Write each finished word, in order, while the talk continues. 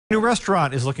A new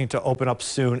restaurant is looking to open up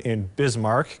soon in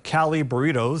Bismarck. Cali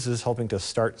Burritos is hoping to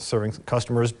start serving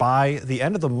customers by the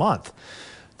end of the month.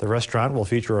 The restaurant will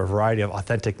feature a variety of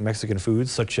authentic Mexican foods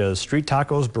such as street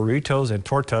tacos, burritos, and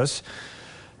tortas.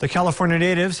 The California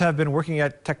natives have been working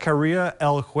at Taqueria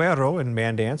El Cuero in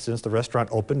Mandan since the restaurant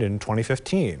opened in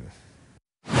 2015.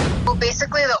 Well,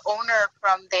 basically the owner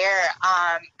from there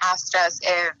asked us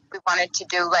if we wanted to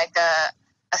do like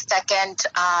a second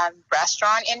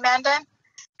restaurant in Mandan.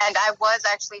 And I was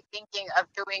actually thinking of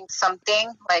doing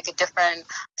something like a different,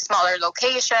 smaller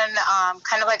location,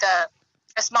 kind of like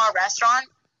a small restaurant.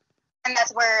 And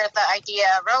that's where the idea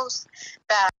arose.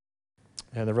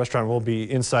 And the restaurant will be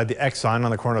inside the Exxon on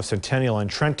the corner of Centennial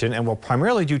and Trenton and will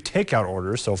primarily do takeout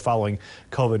orders. So following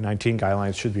COVID-19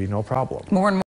 guidelines should be no problem. More and more